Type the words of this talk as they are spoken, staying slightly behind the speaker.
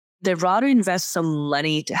They'd rather invest some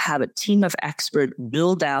money to have a team of experts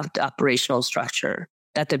build out the operational structure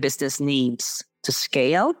that the business needs to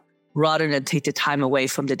scale, rather than take the time away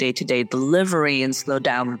from the day-to-day delivery and slow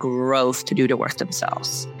down growth to do the work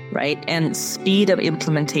themselves, right? And speed of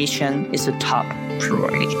implementation is a top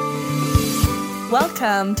priority.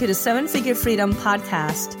 Welcome to the Seven-Figure Freedom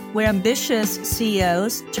Podcast, where ambitious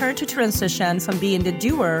CEOs turn to transition from being the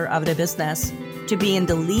doer of the business to being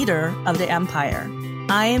the leader of the empire.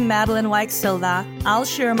 I am Madeline White-Silva. I'll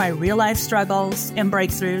share my real-life struggles and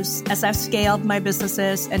breakthroughs as I've scaled my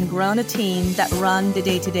businesses and grown a team that run the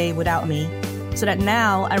day-to-day without me, so that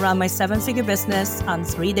now I run my seven-figure business on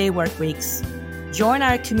 3-day work weeks. Join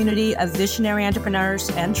our community of visionary entrepreneurs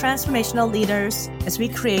and transformational leaders as we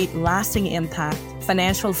create lasting impact,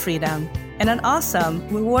 financial freedom, and an awesome,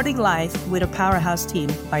 rewarding life with a powerhouse team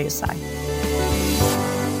by your side.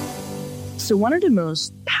 So one of the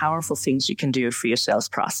most powerful things you can do for your sales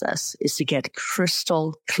process is to get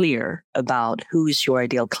crystal clear about who is your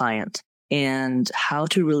ideal client and how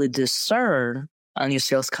to really discern on your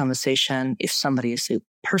sales conversation if somebody is a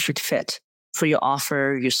perfect fit for your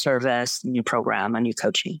offer, your service, your program, and your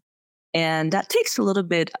coaching. And that takes a little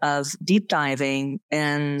bit of deep diving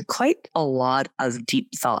and quite a lot of deep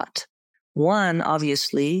thought. One,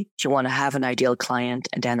 obviously, you want to have an ideal client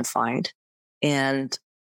identified. And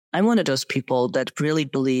I'm one of those people that really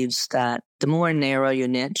believes that the more narrow your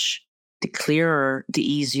niche, the clearer, the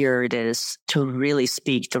easier it is to really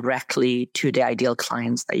speak directly to the ideal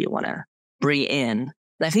clients that you want to bring in. And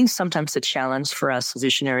I think sometimes the challenge for us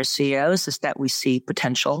visionary CEOs is that we see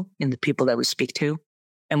potential in the people that we speak to,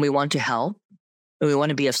 and we want to help, and we want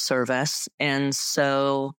to be of service. And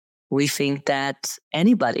so we think that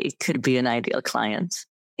anybody could be an ideal client.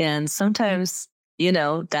 And sometimes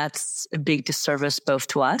that's a big disservice both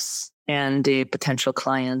to us and the potential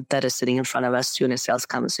client that is sitting in front of us doing a sales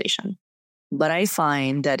conversation. But I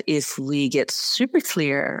find that if we get super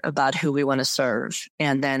clear about who we want to serve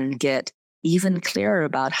and then get even clearer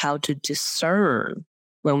about how to discern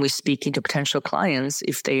when we speak to potential clients,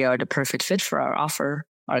 if they are the perfect fit for our offer,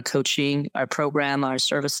 our coaching, our program, our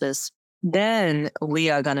services, then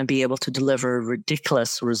we are going to be able to deliver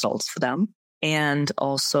ridiculous results for them and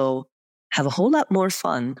also have a whole lot more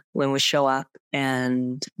fun when we show up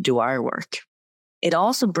and do our work. It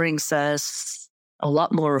also brings us a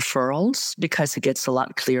lot more referrals because it gets a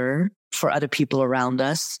lot clearer for other people around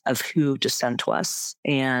us of who to send to us,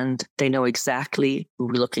 and they know exactly who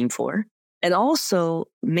we're looking for. It also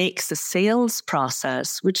makes the sales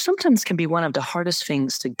process, which sometimes can be one of the hardest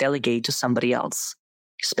things to delegate to somebody else,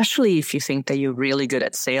 especially if you think that you're really good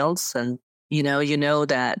at sales and you know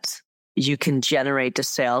that you can generate the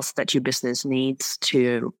sales that your business needs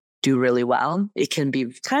to do really well. It can be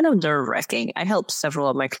kind of nerve-wracking. I help several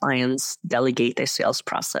of my clients delegate their sales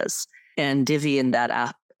process and divvying that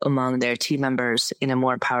up among their team members in a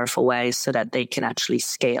more powerful way so that they can actually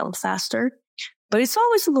scale faster. But it's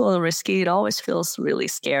always a little risky. It always feels really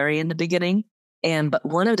scary in the beginning. But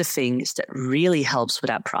one of the things that really helps with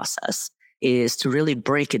that process is to really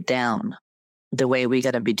break it down the way we're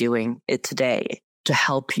going to be doing it today, to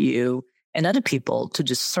help you and other people to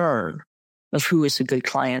discern of who is a good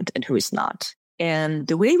client and who is not. And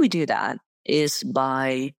the way we do that is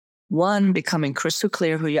by, one, becoming crystal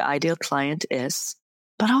clear who your ideal client is,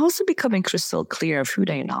 but also becoming crystal clear of who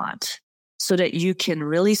they're not, so that you can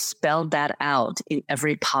really spell that out in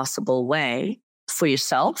every possible way for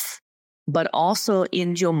yourself, but also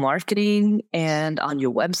in your marketing and on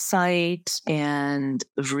your website, and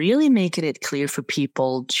really making it clear for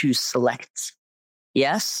people to select.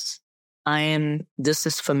 Yes, this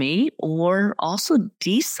is for me, or also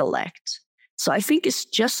deselect. So I think it's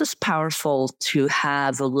just as powerful to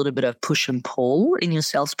have a little bit of push and pull in your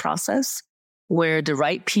sales process, where the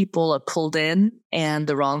right people are pulled in and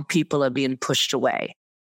the wrong people are being pushed away.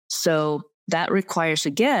 So that requires,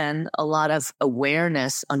 again, a lot of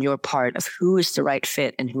awareness on your part of who is the right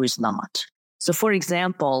fit and who is not. So for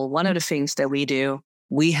example, one of the things that we do,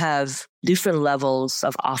 we have different levels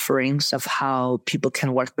of offerings of how people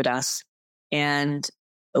can work with us. And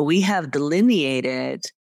we have delineated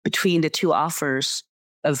between the two offers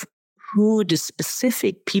of who the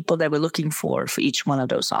specific people that we're looking for each one of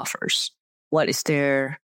those offers. What is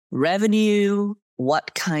their revenue?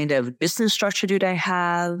 What kind of business structure do they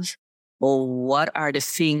have? Or what are the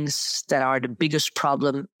things that are the biggest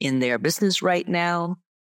problem in their business right now?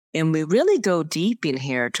 And we really go deep in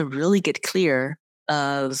here to really get clear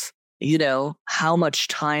of, how much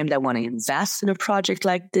time they want to invest in a project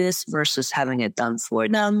like this versus having it done for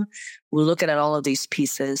them. We look at all of these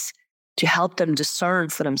pieces to help them discern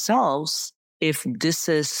for themselves if this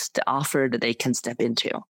is the offer that they can step into.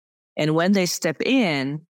 And when they step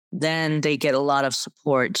in, then they get a lot of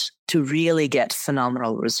support to really get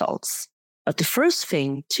phenomenal results. But the first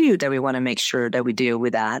thing, too, that we want to make sure that we do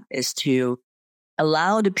with that is to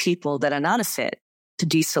allow the people that are not a fit to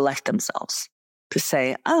deselect themselves, to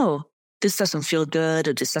say, oh, this doesn't feel good,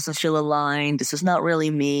 or this doesn't feel aligned. This is not really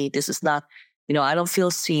me. This is not, I don't feel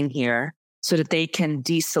seen here, so that they can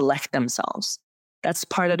deselect themselves. That's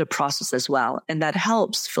part of the process as well. And that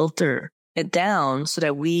helps filter it down so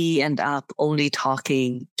that we end up only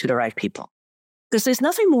talking to the right people. Because there's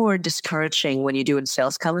nothing more discouraging when you do a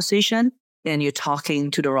sales conversation and you're talking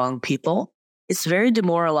to the wrong people. It's very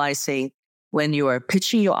demoralizing when you are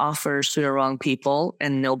pitching your offers to the wrong people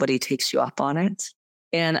and nobody takes you up on it.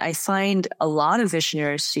 And I find a lot of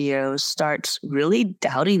visionary CEOs start really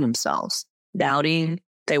doubting themselves, doubting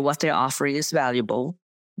that what they're offering is valuable,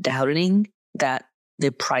 doubting that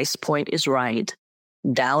the price point is right,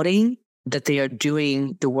 doubting that they are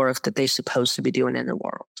doing the work that they're supposed to be doing in the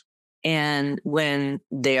world. And when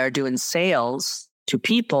they are doing sales to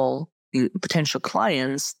people, potential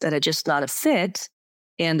clients that are just not a fit,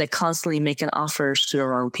 and they're constantly making offers to the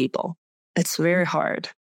wrong people, it's very hard,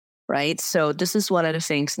 right? So this is one of the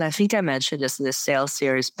things, and I think I mentioned this in this sales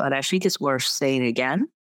series, but I think it's worth saying again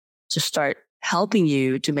to start helping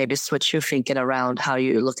you to maybe switch your thinking around how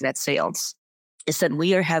you're looking at sales. Is that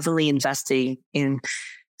we are heavily investing in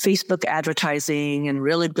Facebook advertising and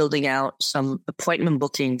really building out some appointment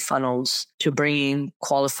booking funnels to bring in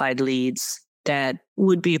qualified leads that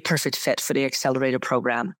would be a perfect fit for the accelerator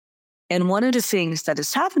program. And one of the things that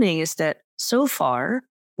is happening is that so far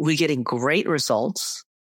we're getting great results,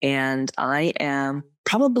 and I am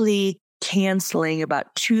probably canceling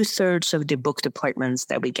about 2/3 of the booked appointments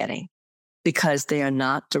that we're getting, because they are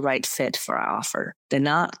not the right fit for our offer. They're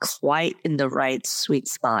not quite in the right sweet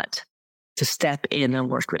spot to step in and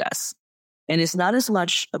work with us. And it's not as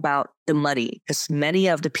much about the money, because many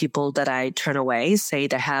of the people that I turn away say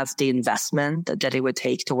they have the investment that it would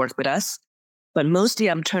take to work with us. But mostly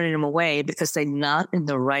I'm turning them away because they're not in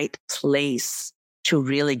the right place to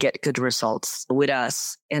really get good results with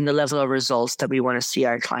us and the level of results that we want to see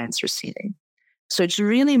our clients receiving. So it's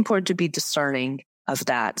really important to be discerning of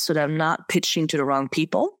that, so that I'm not pitching to the wrong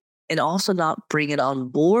people and also not bringing on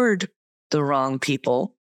board the wrong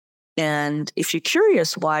people. And if you're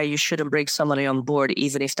curious why you shouldn't bring somebody on board,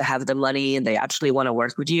 even if they have the money and they actually want to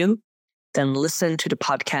work with you, then listen to the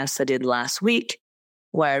podcast I did last week,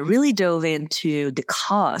 where I really dove into the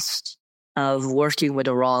cost of working with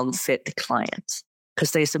a wrong fit client,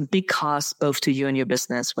 because there's a big cost both to you and your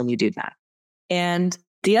business when you do that. And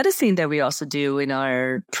the other thing that we also do in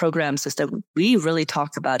our programs is that we really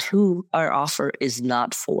talk about who our offer is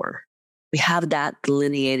not for. We have that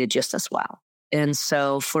delineated just as well. And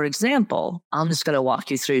so, for example, I'm just going to walk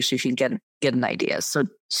you through so you can get an idea. So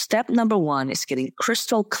step number 1 is getting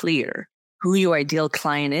crystal clear who your ideal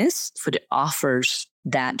client is for the offers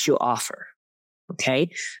that you offer. Okay.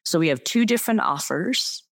 So we have 2 different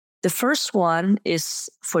offers. The first one is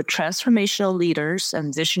for transformational leaders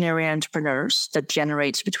and visionary entrepreneurs that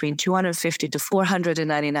generates between $250,000 to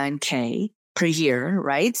 $499,000 per year,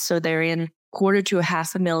 right? So they're in $250,000 to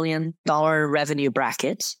 $500,000 revenue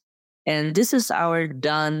bracket. And this is our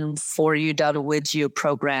done for you, done with you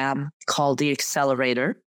program called the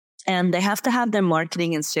Accelerator. And they have to have their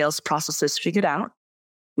marketing and sales processes figured out,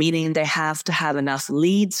 meaning they have to have enough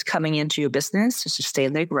leads coming into your business to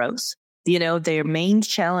sustain their growth. Their main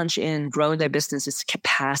challenge in growing their business is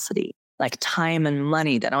capacity, like time and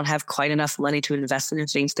money. They don't have quite enough money to invest in the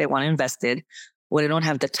things they want to invest in, or they don't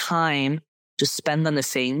have the time to spend on the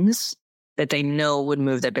things that they know would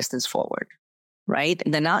move their business forward, right?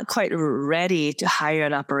 And they're not quite ready to hire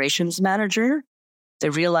an operations manager. They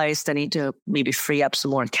realize they need to maybe free up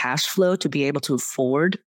some more cash flow to be able to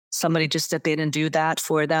afford somebody to step in and do that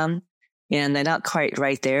for them. And they're not quite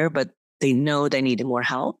right there, but they know they need more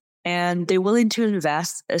help. And they're willing to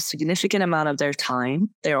invest a significant amount of their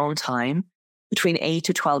time, their own time, between 8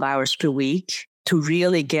 to 12 hours per week to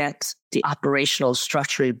really get the operational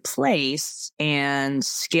structure in place and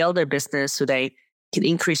scale their business so they can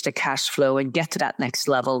increase their cash flow and get to that next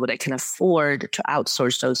level where they can afford to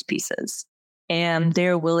outsource those pieces. And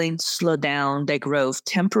they're willing to slow down their growth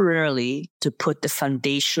temporarily to put the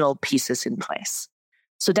foundational pieces in place.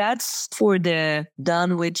 So that's for the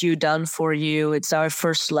done with you, done for you. It's our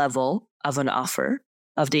first level of an offer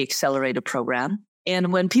of the Accelerator program.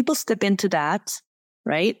 And when people step into that,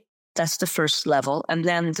 right, that's the first level. And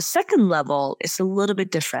then the second level is a little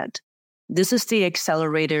bit different. This is the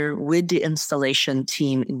Accelerator with the installation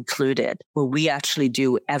team included, where we actually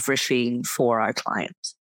do everything for our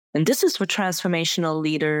clients. And this is for transformational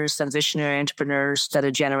leaders and visionary entrepreneurs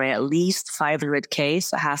that generate at least $500K,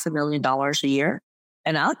 so $500,000 a year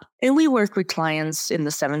and up. And we work with clients in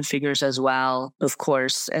the seven figures as well, of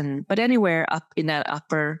course. But anywhere up in that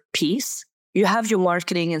upper piece, you have your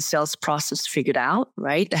marketing and sales process figured out,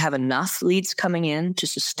 right? They have enough leads coming in to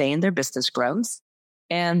sustain their business growth.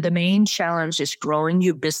 And the main challenge is growing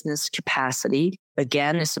your business capacity.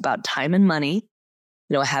 Again, it's about time and money,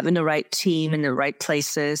 having the right team in the right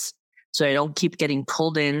places so I don't keep getting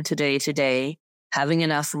pulled in today, having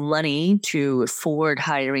enough money to afford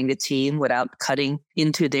hiring the team without cutting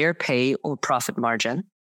into their pay or profit margin,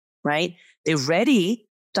 right? They're ready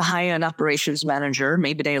to hire an operations manager.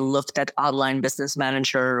 Maybe they looked at online business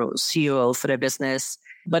manager or COO for their business,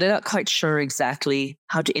 but they're not quite sure exactly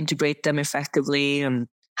how to integrate them effectively and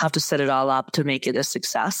how to set it all up to make it a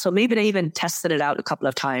success. So maybe they even tested it out a couple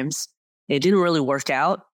of times. It didn't really work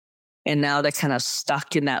out. And now they're kind of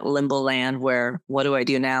stuck in that limbo land where, what do I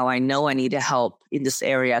do now? I know I need help in this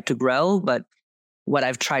area to grow, but what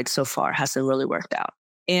I've tried so far hasn't really worked out.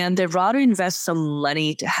 And they'd rather invest some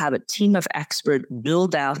money to have a team of experts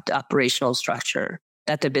build out the operational structure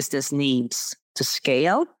that the business needs to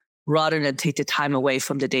scale, rather than take the time away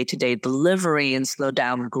from the day-to-day delivery and slow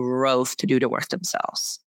down growth to do the work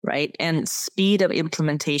themselves, right? And speed of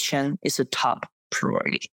implementation is a top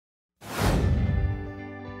priority.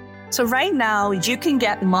 So right now, you can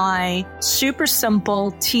get my super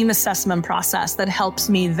simple team assessment process that helps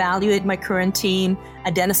me evaluate my current team,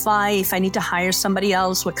 identify if I need to hire somebody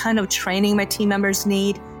else, what kind of training my team members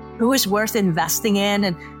need, who is worth investing in,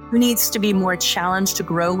 and who needs to be more challenged to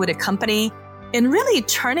grow with a company, and really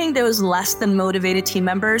turning those less than motivated team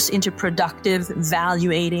members into productive,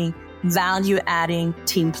 value-adding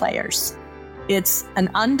team players. It's an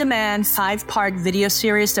on-demand 5-part video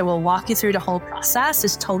series that will walk you through the whole process.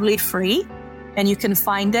 It's totally free, and you can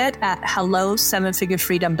find it at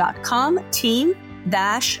hello7figurefreedom.com,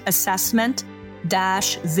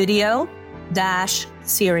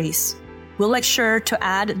 team-assessment-video-series. We'll make sure to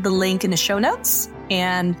add the link in the show notes,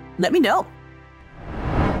 and let me know.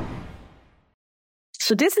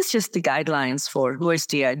 So this is just the guidelines for who is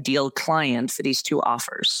the ideal client for these two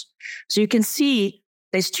offers. So you can see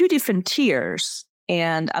there's two different tiers,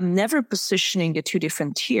 and I'm never positioning the two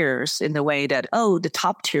different tiers in the way that, the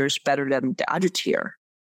top tier is better than the other tier.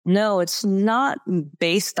 No, it's not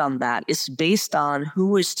based on that. It's based on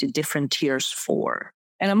who is the different tiers for.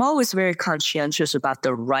 And I'm always very conscientious about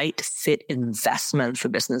the right fit investment for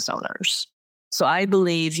business owners. So I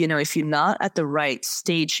believe, if you're not at the right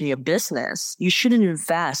stage in your business, you shouldn't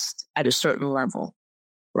invest at a certain level,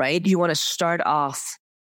 right? You want to start off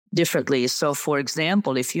differently. So for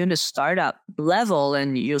example, if you're in a startup level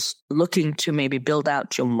and you're looking to maybe build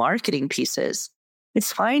out your marketing pieces,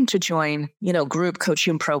 it's fine to join, group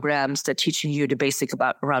coaching programs that teaching you the basic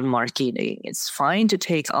around marketing. It's fine to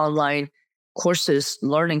take online courses,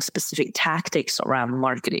 learning specific tactics around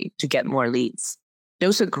marketing to get more leads.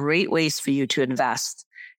 Those are great ways for you to invest.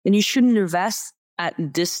 And you shouldn't invest at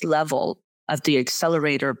this level of the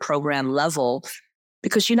accelerator program level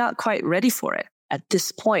because you're not quite ready for it. At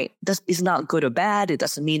this point, that is not good or bad. It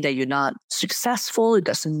doesn't mean that you're not successful. It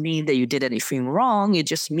doesn't mean that you did anything wrong. It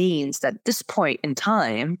just means that at this point in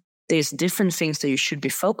time, there's different things that you should be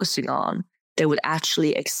focusing on that would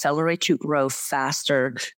actually accelerate your growth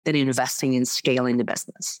faster than investing in scaling the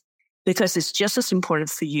business. Because it's just as important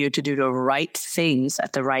for you to do the right things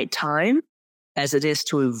at the right time as it is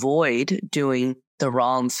to avoid doing the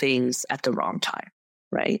wrong things at the wrong time,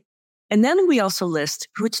 right? And then we also list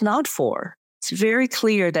who it's not for. It's very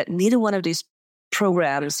clear that neither one of these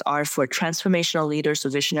programs are for transformational leaders or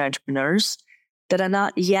visionary entrepreneurs that are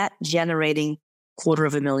not yet generating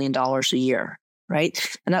 $250,000 a year,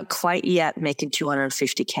 right? They're not quite yet making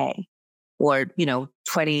 $250K or,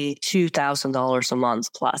 $22,000 a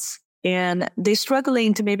month plus. And they're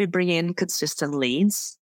struggling to maybe bring in consistent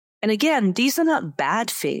leads. And again, these are not bad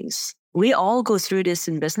things. We all go through this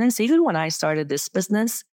in business. Even when I started this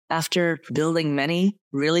business, after building many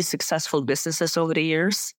really successful businesses over the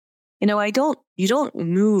years, you don't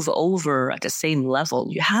move over at the same level.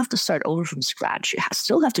 You have to start over from scratch. You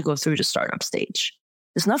still have to go through the startup stage.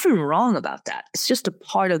 There's nothing wrong about that. It's just a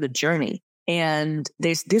part of the journey. And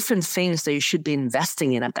there's different things that you should be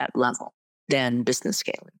investing in at that level than business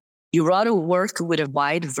scaling. You rather work with a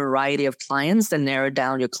wide variety of clients than narrow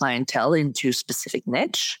down your clientele into a specific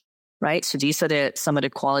niche, right? So these are some of the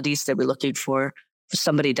qualities that we're looking for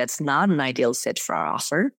somebody that's not an ideal fit for our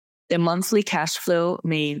offer. Their monthly cash flow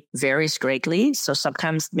may varies greatly. So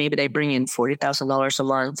sometimes maybe they bring in $40,000 a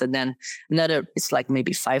month, and then another, it's like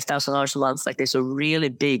maybe $5,000 a month. Like there's a really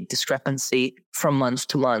big discrepancy from month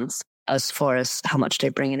to month as far as how much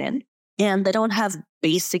they're bringing in. And they don't have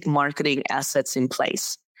basic marketing assets in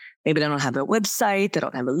place. Maybe they don't have a website, they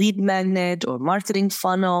don't have a lead magnet or marketing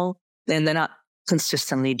funnel, then they're not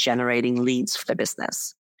consistently generating leads for the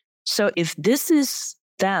business. So if this is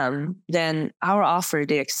them, then our offer,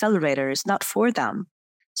 the accelerator, is not for them.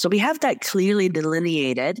 So we have that clearly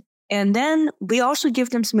delineated. And then we also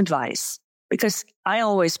give them some advice, because I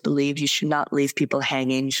always believe you should not leave people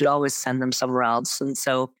hanging. You should always send them somewhere else. And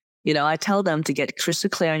so, I tell them to get crystal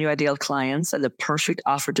clear on your ideal clients and the perfect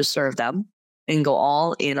offer to serve them, and go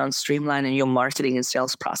all in on streamlining your marketing and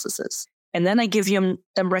sales processes. And then I give them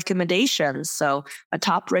recommendations. So a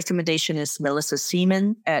top recommendation is Melissa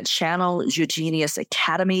Seaman at Channel Your Genius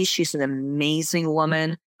Academy. She's an amazing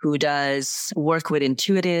woman who does work with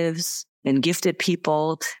intuitives and gifted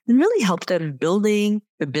people and really help them building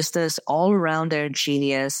a business all around their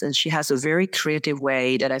genius. And she has a very creative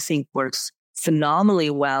way that I think works phenomenally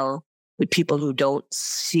well with people who don't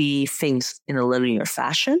see things in a linear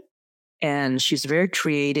fashion. And she's very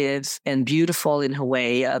creative and beautiful in her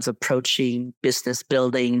way of approaching business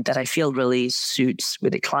building that I feel really suits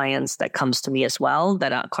with the clients that comes to me as well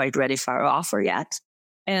that aren't quite ready for our offer yet.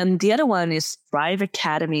 And the other one is Thrive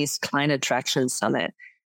Academy's Client Attraction Summit.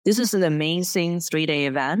 This is an amazing 3-day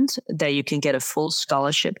event that you can get a full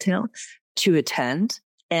scholarship to attend.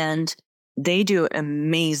 And they do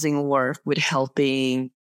amazing work with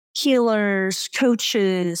helping healers,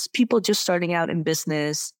 coaches, people just starting out in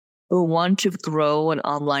business who want to grow an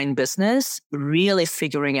online business, really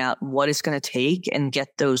figuring out what it's going to take and get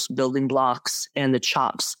those building blocks and the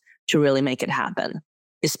chops to really make it happen.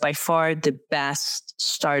 It's by far the best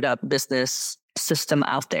startup business system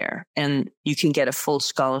out there. And you can get a full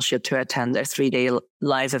scholarship to attend their 3-day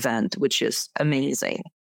live event, which is amazing.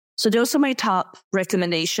 So those are my top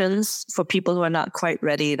recommendations for people who are not quite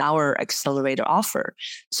ready in our accelerator offer.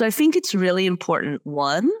 So I think it's really important,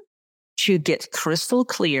 one, to get crystal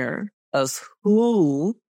clear of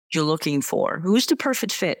who you're looking for, who's the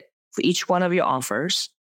perfect fit for each one of your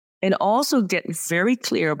offers, and also get very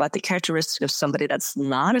clear about the characteristics of somebody that's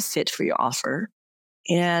not a fit for your offer,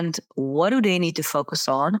 and what do they need to focus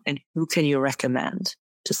on, and who can you recommend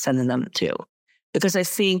to send them to? Because I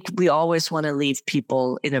think we always want to leave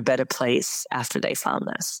people in a better place after they found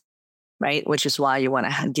this, right? Which is why you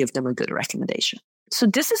want to give them a good recommendation. So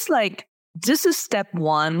this is step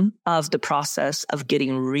one of the process of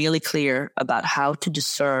getting really clear about how to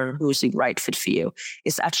discern who's the right fit for you.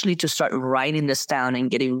 Is actually to start writing this down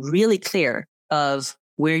and getting really clear of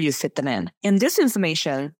where you fit them in. And this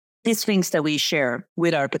information is things that we share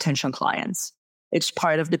with our potential clients. It's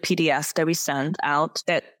part of the PDF that we send out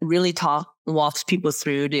that really walks people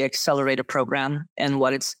through the accelerator program and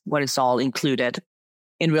what it's all included,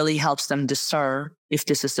 and really helps them discern if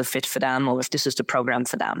this is the fit for them or if this is the program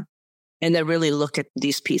for them. And they really look at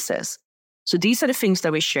these pieces. So these are the things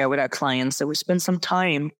that we share with our clients that we spend some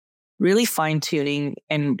time really fine-tuning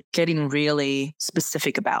and getting really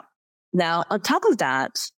specific about. Now, on top of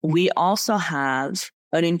that, we also have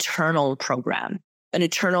an internal program, an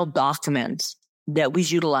internal document that we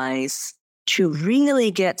utilize to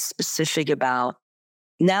really get specific about.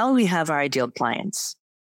 Now we have our ideal clients.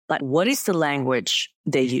 Like, what is the language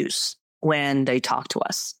they use when they talk to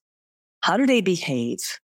us? How do they behave?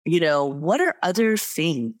 What are other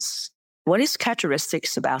things? What is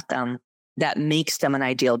characteristics about them that makes them an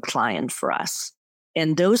ideal client for us?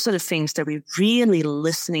 And those are the things that we're really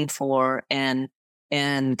listening for and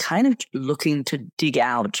kind of looking to dig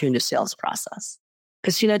out during the sales process.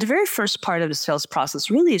 Because, the very first part of the sales process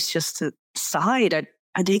really is just to decide,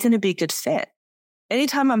 are they going to be a good fit?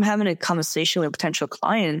 Anytime I'm having a conversation with a potential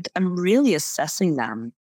client, I'm really assessing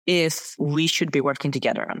them if we should be working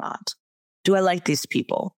together or not. Do I like these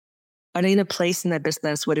people? Are they in a place in their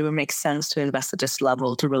business where it would make sense to invest at this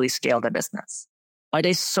level to really scale their business? Are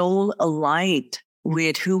they so aligned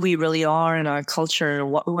with who we really are and our culture and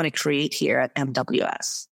what we want to create here at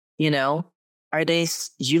MWS? Are they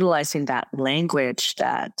utilizing that language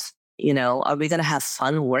that, are we going to have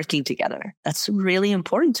fun working together? That's really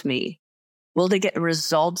important to me. Will they get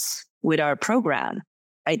results with our program?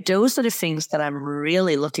 Those are the things that I'm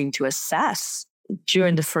really looking to assess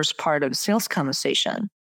during the first part of the sales conversation.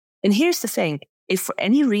 And here's the thing. If for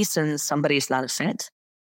any reason somebody is not a fit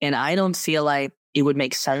and I don't feel like it would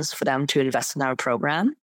make sense for them to invest in our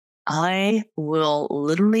program, I will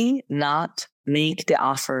literally not make the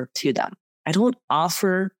offer to them. I don't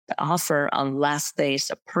offer the offer unless there's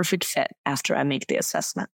a perfect fit after I make the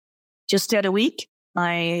assessment. Just the other week,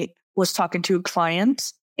 I was talking to a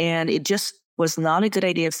client and it just was not a good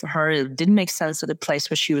idea for her. It didn't make sense at the place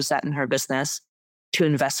where she was at in her business to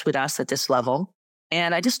invest with us at this level.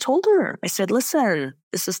 And I just told her, I said, listen,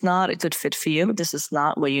 this is not a good fit for you. This is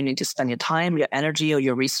not where you need to spend your time, your energy, or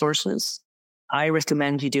your resources. I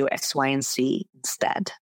recommend you do X, Y, and Z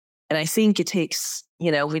instead. And I think it takes,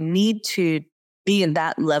 we need to be in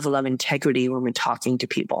that level of integrity when we're talking to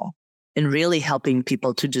people and really helping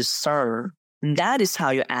people to discern. And that is how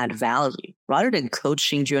you add value rather than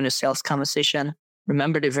coaching during a sales conversation.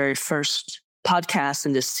 Remember, the very first podcast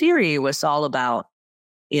in this series was all about,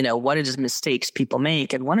 what are the mistakes people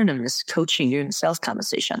make? And one of them is coaching during a sales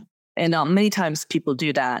conversation. And many times people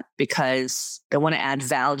do that because they want to add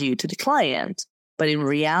value to the client. But in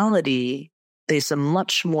reality, there's a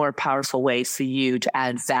much more powerful way for you to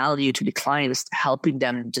add value to the clients, helping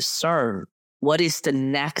them discern what is the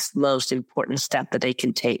next most important step that they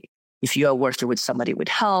can take. If you are working with somebody with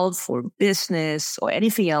health or business or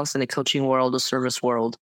anything else in the coaching world or service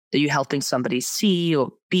world that you're helping somebody see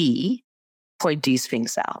or be, point these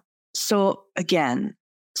things out. So again,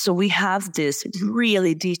 we have this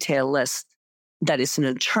really detailed list that is an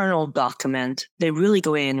internal document. They really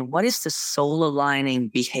go in, what is the soul aligning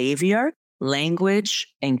behavior, language,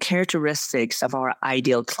 and characteristics of our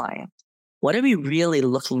ideal client? What are we really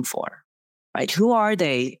looking for, right? Who are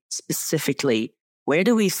they specifically? Where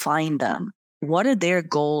do we find them? What are their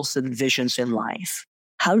goals and visions in life?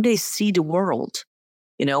 How do they see the world?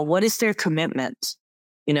 What is their commitment?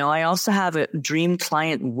 I also have a dream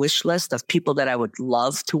client wish list of people that I would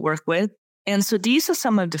love to work with. And so these are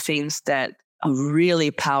some of the things that are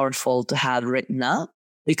really powerful to have written up,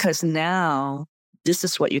 because now this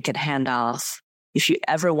is what you can hand off. If you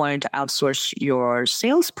ever wanted to outsource your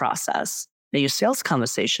sales process and your sales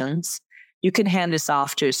conversations, you can hand this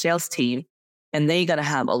off to a sales team and they're going to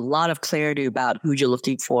have a lot of clarity about who you're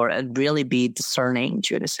looking for and really be discerning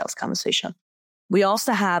during the sales conversation. We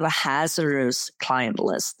also have a hazardous client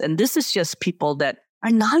list. And this is just people that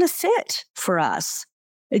are not a fit for us.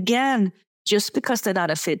 Again, just because they're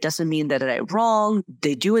not a fit doesn't mean that they're wrong,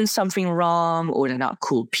 they're doing something wrong, or they're not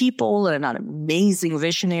cool people, or they're not amazing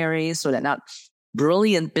visionaries, or they're not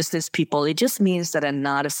brilliant business people. It just means that they're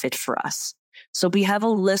not a fit for us. So we have a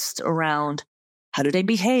list around how do they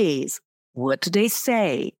behave? What do they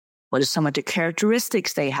say? What are some of the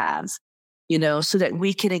characteristics they have? So that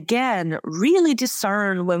we can, again, really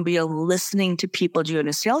discern when we are listening to people during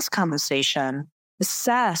a sales conversation,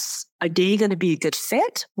 assess, are they going to be a good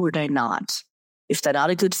fit or are they not? If they're not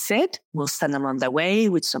a good fit, we'll send them on their way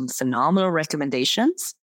with some phenomenal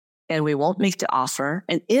recommendations and we won't make the offer.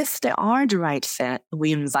 And if they are the right fit,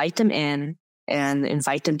 we invite them in and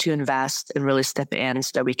invite them to invest and really step in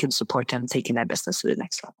so that we can support them taking that business to the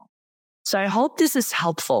next level. So I hope this is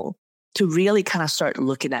helpful to really kind of start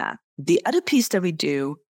looking at. The other piece that we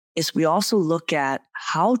do is we also look at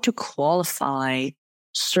how to qualify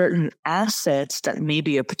certain assets that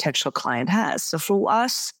maybe a potential client has. So for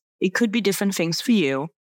us, it could be different things for you.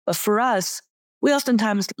 But for us, we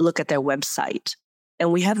oftentimes look at their website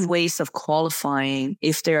and we have ways of qualifying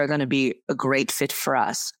if they're going to be a great fit for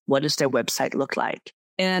us. What does their website look like?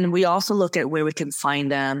 And we also look at where we can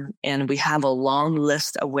find them. And we have a long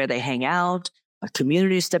list of where they hang out, what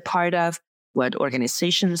communities they're part of, what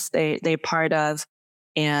organizations they're part of,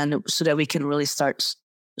 and so that we can really start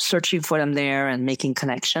searching for them there and making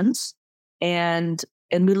connections. And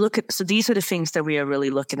we look at, so these are the things that we are really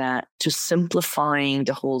looking at to simplifying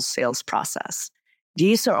the whole sales process.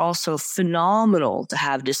 These are also phenomenal to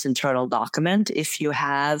have this internal document. If you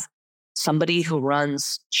have somebody who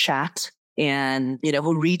runs chat and,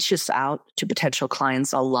 who reaches out to potential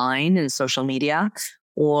clients online and social media,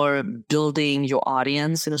 or building your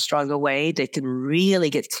audience in a stronger way, they can really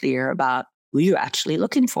get clear about who you're actually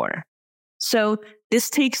looking for. So this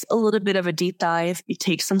takes a little bit of a deep dive. It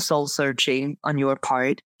takes some soul searching on your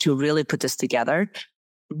part to really put this together.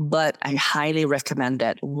 But I highly recommend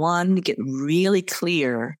that. One, get really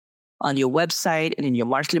clear on your website and in your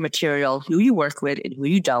marketing material, who you work with and who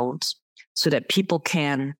you don't, so that people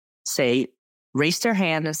can raise their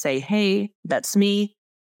hand and say, hey, that's me.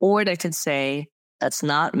 Or they can say, that's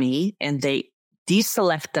not me. And they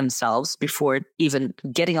deselect themselves before even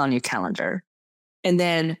getting on your calendar. And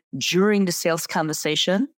then during the sales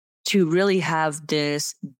conversation, to really have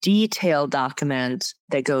this detailed document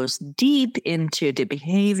that goes deep into the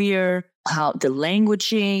behavior, how the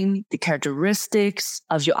languaging, the characteristics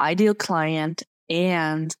of your ideal client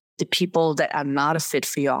and the people that are not a fit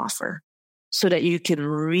for your offer, so that you can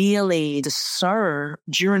really discern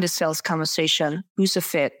during the sales conversation who's a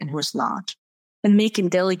fit and who's not. and making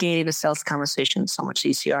delegating the sales conversation so much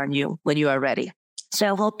easier on you when you are ready.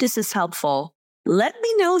 So I hope this is helpful. Let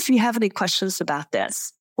me know if you have any questions about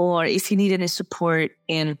this, or if you need any support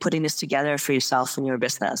in putting this together for yourself and your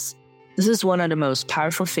business. This is one of the most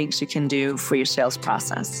powerful things you can do for your sales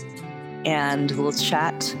process. And we'll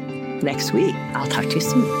chat next week. I'll talk to you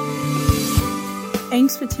soon.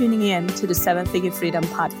 Thanks for tuning in to the 7-Figure Freedom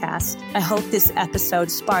Podcast. I hope this episode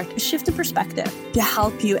sparked a shift in perspective to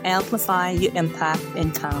help you amplify your impact,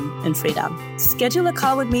 income, and freedom. Schedule a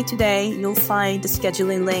call with me today. You'll find the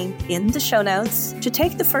scheduling link in the show notes to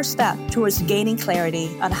take the first step towards gaining clarity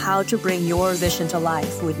on how to bring your vision to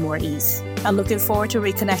life with more ease. I'm looking forward to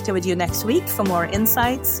reconnecting with you next week for more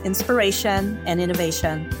insights, inspiration, and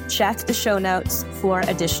innovation. Check the show notes for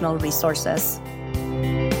additional resources.